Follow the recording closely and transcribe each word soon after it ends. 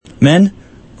Men,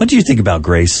 what do you think about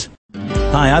grace?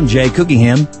 Hi, I'm Jay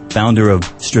Cookingham, founder of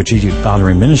Strategic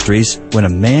Fathering Ministries, with a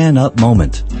Man Up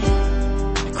Moment.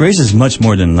 Grace is much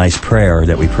more than a nice prayer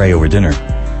that we pray over dinner.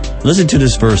 Listen to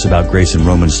this verse about grace in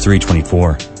Romans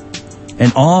 3:24.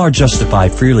 And all are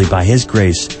justified freely by His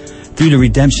grace through the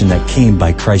redemption that came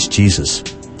by Christ Jesus.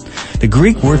 The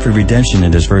Greek word for redemption in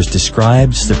this verse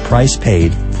describes the price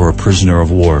paid for a prisoner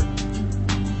of war.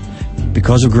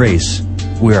 Because of grace,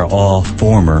 we are all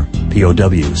former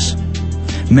POWs.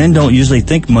 Men don't usually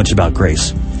think much about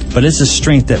grace, but it's a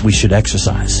strength that we should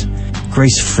exercise.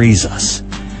 Grace frees us,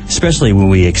 especially when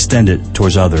we extend it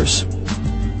towards others.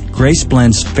 Grace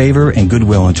blends favor and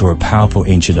goodwill into a powerful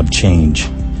agent of change.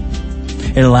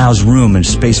 It allows room and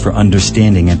space for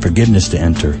understanding and forgiveness to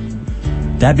enter.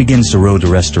 That begins the road to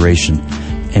restoration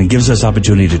and gives us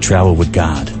opportunity to travel with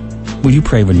God. Will you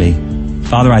pray with me?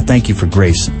 Father, I thank you for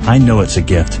grace. I know it's a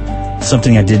gift,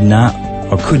 something I did not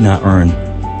or could not earn.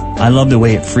 I love the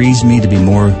way it frees me to be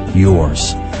more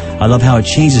yours. I love how it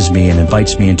changes me and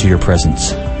invites me into your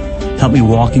presence. Help me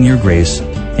walk in your grace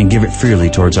and give it freely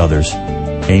towards others.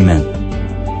 Amen.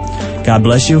 God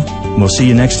bless you. We'll see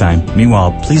you next time.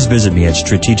 Meanwhile, please visit me at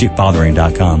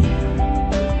strategicfathering.com.